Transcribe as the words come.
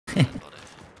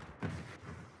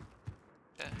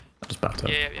Yeah. I just backed up.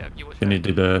 Yeah. You watch. Can you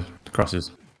do the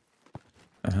crosses?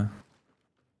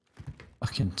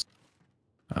 Fucking.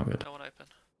 Oh, good. No one open.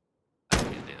 I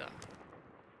think you can do that.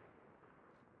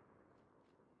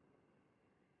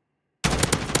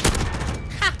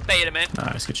 Ha! Bait him in.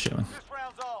 Nice, good shit, man. This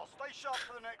round's ours. Stay sharp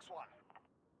for the next one.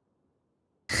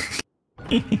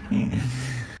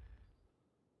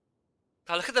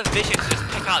 Oh, look at the vision to just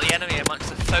pick out the enemy amongst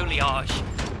the foliage.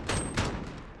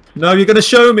 No, you're gonna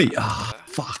show me! Ah, oh,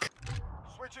 fuck.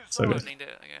 Switches So I good. don't need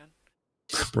it again.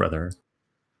 Brother.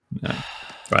 No.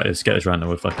 Right, let's get this random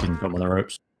with fucking come on the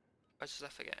ropes. I just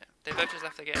left the game. They both just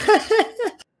left the game.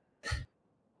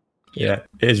 Yeah,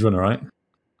 it is run alright.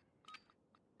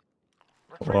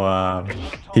 Wow.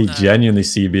 He genuinely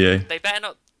CBA. They better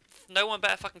not. No one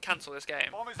better fucking cancel this game.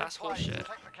 Bomb is That's in place. horseshit. Take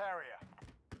the carrier.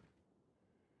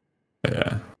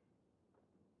 Yeah.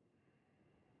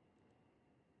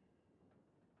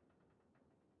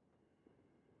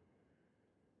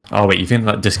 Oh wait, you think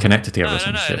that disconnected together or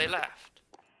some No, shit? they left.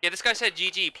 Yeah, this guy said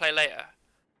GG, play later.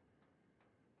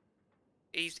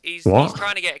 He's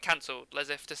trying to get it cancelled, as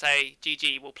if to say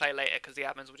GG, we'll play later because the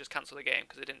admins will just cancel the game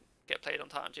because it didn't get played on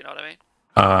time. Do you know what I mean?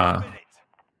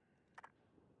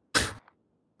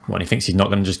 Well, he thinks he's not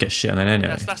going to just get shit on it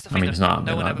anyway. That's the thing. I mean, it's not.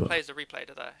 No one like, ever but... plays the replay,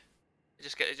 do they? It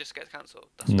just gets cancelled.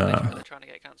 That's No. what they're trying to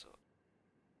get cancelled.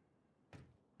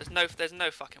 There's no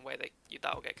fucking way that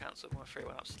will get cancelled when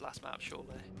 3-1 up last map, surely.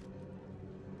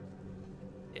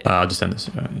 Yeah. I'll just end this.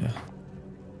 Yeah.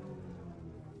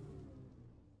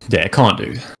 Yeah, it can't do.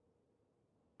 You've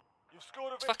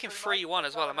scored a It's fucking victory, 3-1 mate.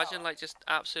 as well. Imagine like just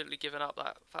absolutely giving up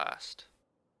that fast.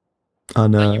 I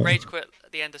know. Like, you rage quit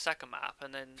at the end of second map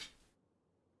and then.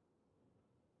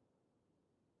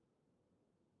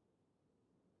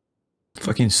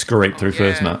 Fucking scrape through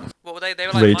first map. What were they? They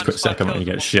were like Rage minus quit 5 second when you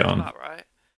kills get at shit one on. map, right?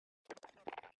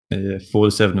 Yeah,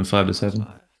 4-7 and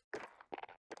 5-7.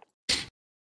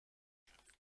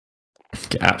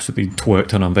 Get absolutely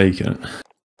twerked on vacant.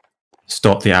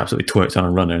 Stop the absolutely twerked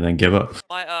on runner and then give up.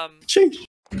 My Change.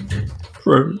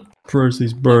 Pros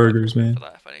these burgers, man. For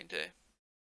that if I need to.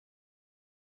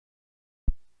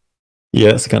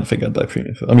 Yeah, that's the kind of thing I'd buy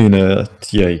premium for. I mean,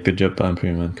 yeah, good job buying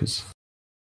premium, because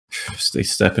they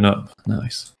stepping up.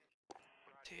 Nice.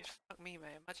 Dude, fuck me,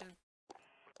 mate. Imagine.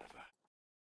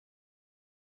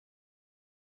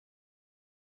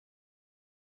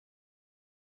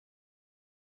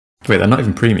 Wait, they're not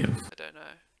even premium. I don't know.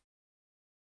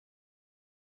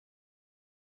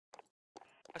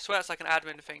 I swear it's like an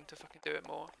admin thing to fucking do it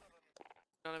more.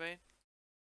 You know what I mean?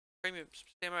 Premium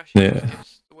CMS Yeah.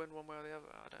 gives the win one way or the other.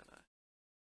 I don't know.